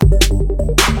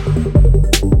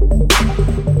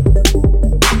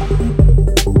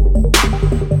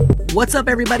What's up,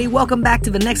 everybody? Welcome back to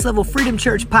the Next Level Freedom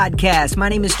Church podcast. My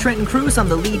name is Trenton Cruz. I'm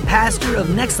the lead pastor of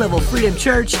Next Level Freedom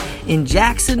Church in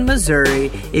Jackson,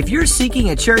 Missouri. If you're seeking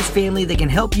a church family that can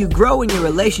help you grow in your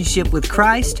relationship with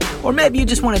Christ, or maybe you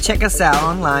just want to check us out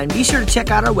online, be sure to check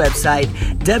out our website,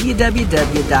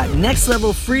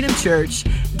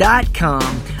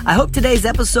 www.nextlevelfreedomchurch.com. I hope today's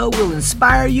episode will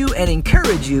inspire you and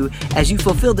encourage you as you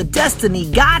fulfill the destiny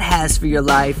God has for your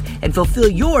life and fulfill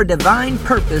your divine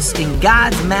purpose in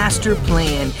God's master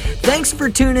plan. Thanks for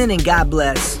tuning in, and God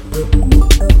bless.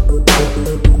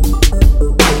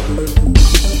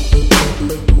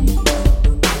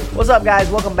 What's up, guys?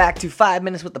 Welcome back to 5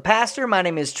 Minutes with the Pastor. My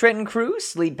name is Trenton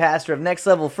Cruz, lead pastor of Next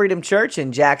Level Freedom Church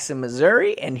in Jackson,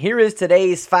 Missouri, and here is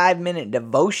today's 5-minute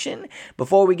devotion.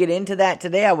 Before we get into that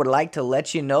today, I would like to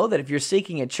let you know that if you're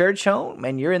seeking a church home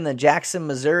and you're in the Jackson,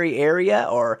 Missouri area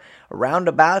or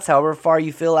roundabouts, however far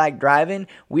you feel like driving,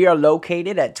 we are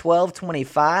located at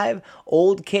 1225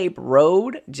 Old Cape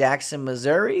Road, Jackson,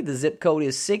 Missouri. The zip code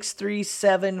is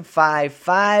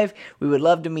 63755. We would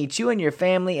love to meet you and your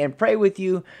family and pray with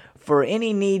you for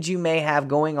any needs you may have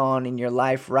going on in your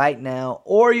life right now.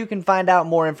 Or you can find out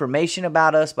more information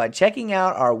about us by checking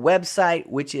out our website,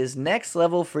 which is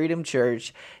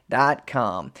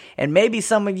nextlevelfreedomchurch.com. And maybe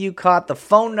some of you caught the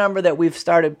phone number that we've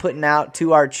started putting out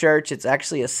to our church. It's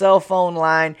actually a cell phone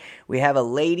line. We have a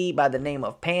lady by the name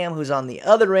of Pam who's on the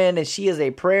other end, and she is a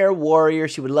prayer warrior.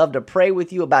 She would love to pray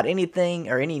with you about anything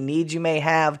or any needs you may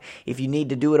have if you need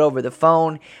to do it over the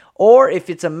phone. Or if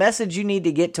it's a message you need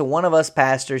to get to one of us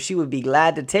pastors, she would be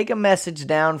glad to take a message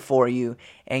down for you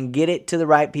and get it to the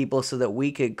right people so that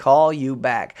we could call you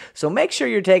back. So make sure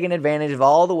you're taking advantage of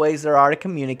all the ways there are to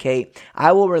communicate.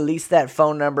 I will release that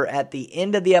phone number at the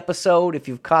end of the episode. If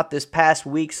you've caught this past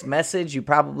week's message, you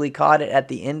probably caught it at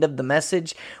the end of the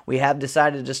message. We have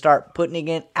decided to start putting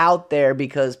it out there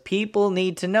because people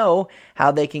need to know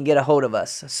how they can get a hold of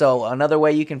us. So another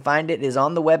way you can find it is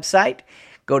on the website.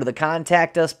 Go to the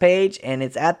Contact Us page, and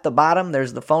it's at the bottom.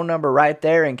 There's the phone number right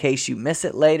there in case you miss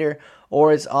it later,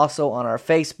 or it's also on our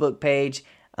Facebook page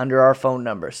under our phone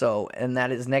number. So, and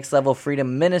that is Next Level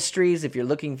Freedom Ministries. If you're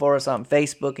looking for us on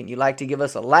Facebook and you'd like to give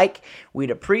us a like, we'd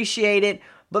appreciate it.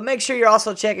 But make sure you're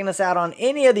also checking us out on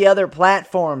any of the other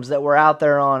platforms that we're out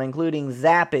there on, including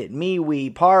Zappit,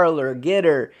 MeWe, Parler,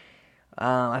 Getter.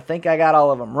 I think I got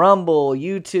all of them. Rumble,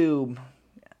 YouTube.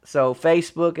 So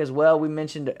Facebook as well, we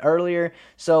mentioned it earlier.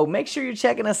 So make sure you're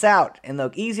checking us out. And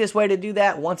the easiest way to do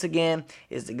that, once again,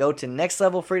 is to go to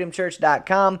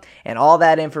nextlevelfreedomchurch.com, and all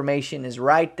that information is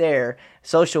right there.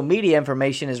 Social media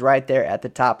information is right there at the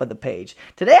top of the page.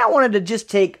 Today I wanted to just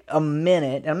take a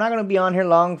minute. I'm not going to be on here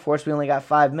long. Of course, we only got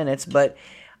 5 minutes, but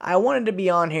I wanted to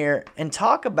be on here and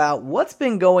talk about what's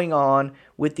been going on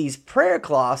with these prayer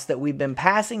cloths that we've been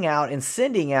passing out and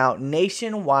sending out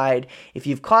nationwide. If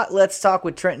you've caught Let's Talk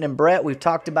with Trenton and Brett, we've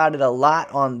talked about it a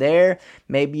lot on there.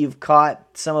 Maybe you've caught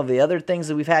some of the other things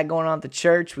that we've had going on at the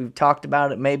church. We've talked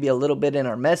about it maybe a little bit in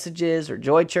our messages or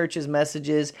Joy Church's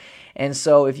messages. And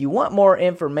so if you want more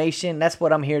information, that's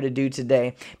what I'm here to do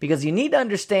today. Because you need to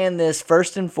understand this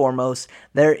first and foremost.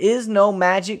 There is no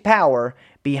magic power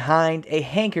behind a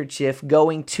handkerchief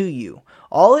going to you.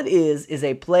 All it is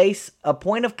a place, a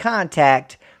point of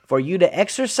contact for you to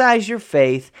exercise your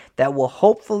faith that will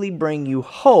hopefully bring you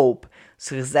hope,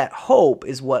 because that hope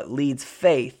is what leads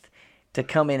faith to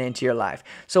come into your life.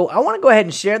 So I want to go ahead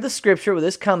and share the scripture where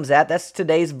this comes at. That's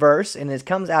today's verse, and it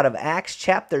comes out of Acts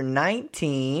chapter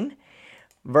 19,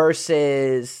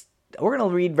 verses... We're going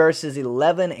to read verses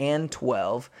 11 and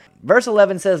 12. Verse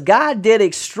 11 says, God did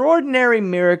extraordinary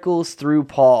miracles through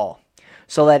Paul,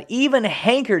 so that even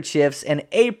handkerchiefs and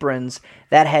aprons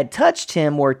that had touched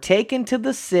him were taken to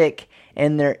the sick,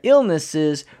 and their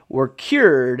illnesses were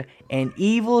cured, and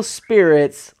evil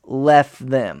spirits left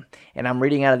them. And I'm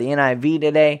reading out of the NIV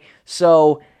today.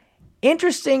 So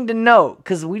interesting to note,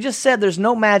 because we just said there's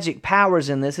no magic powers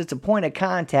in this. It's a point of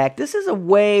contact. This is a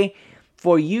way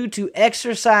for you to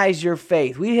exercise your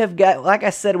faith. We have got, like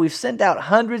I said, we've sent out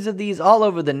hundreds of these all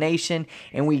over the nation,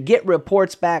 and we get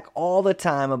reports back all the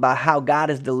time about how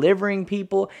God is delivering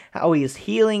people, how He is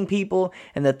healing people,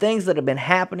 and the things that have been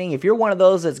happening. If you're one of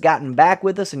those that's gotten back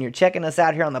with us and you're checking us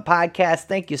out here on the podcast,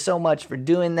 thank you so much for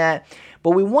doing that.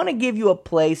 But we want to give you a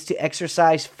place to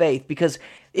exercise faith, because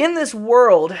in this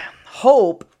world,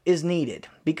 hope is needed.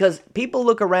 because people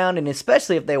look around, and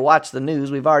especially if they watch the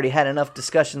news, we've already had enough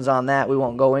discussions on that. We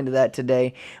won't go into that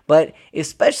today. But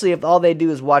especially if all they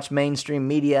do is watch mainstream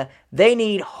media, they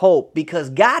need hope, because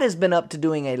God has been up to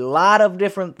doing a lot of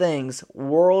different things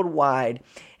worldwide.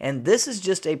 And this is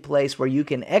just a place where you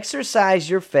can exercise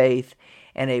your faith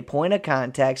and a point of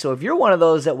contact. So if you're one of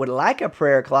those that would like a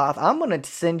prayer cloth, I'm going to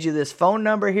send you this phone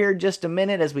number here in just a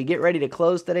minute as we get ready to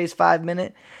close today's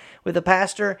 5-minute with the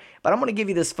pastor. But I'm going to give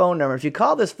you this phone number. If you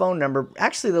call this phone number,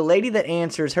 actually the lady that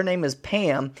answers, her name is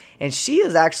Pam, and she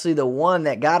is actually the one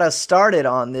that got us started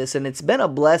on this, and it's been a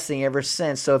blessing ever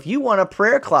since. So if you want a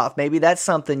prayer cloth, maybe that's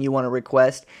something you want to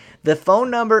request. The phone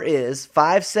number is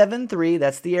 573,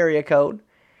 that's the area code,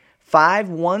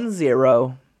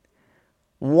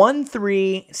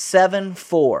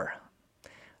 510-1374.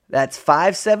 That's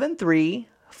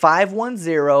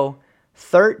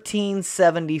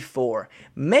 573-510-1374.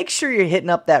 Make sure you're hitting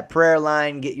up that prayer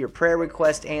line. Get your prayer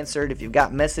request answered. If you've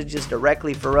got messages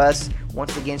directly for us,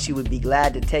 once again, she would be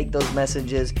glad to take those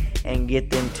messages and get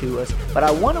them to us. But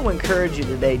I want to encourage you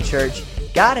today, church.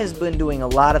 God has been doing a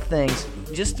lot of things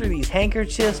just through these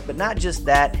handkerchiefs, but not just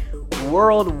that.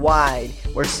 Worldwide,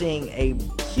 we're seeing a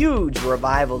huge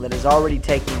revival that is already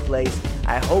taking place.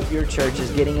 I hope your church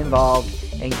is getting involved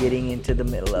and getting into the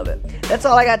middle of it. That's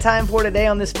all I got time for today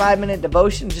on this 5-minute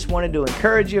devotion. Just wanted to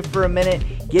encourage you for a minute,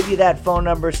 give you that phone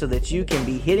number so that you can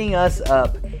be hitting us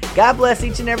up. God bless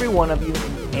each and every one of you,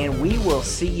 and we will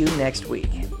see you next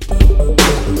week.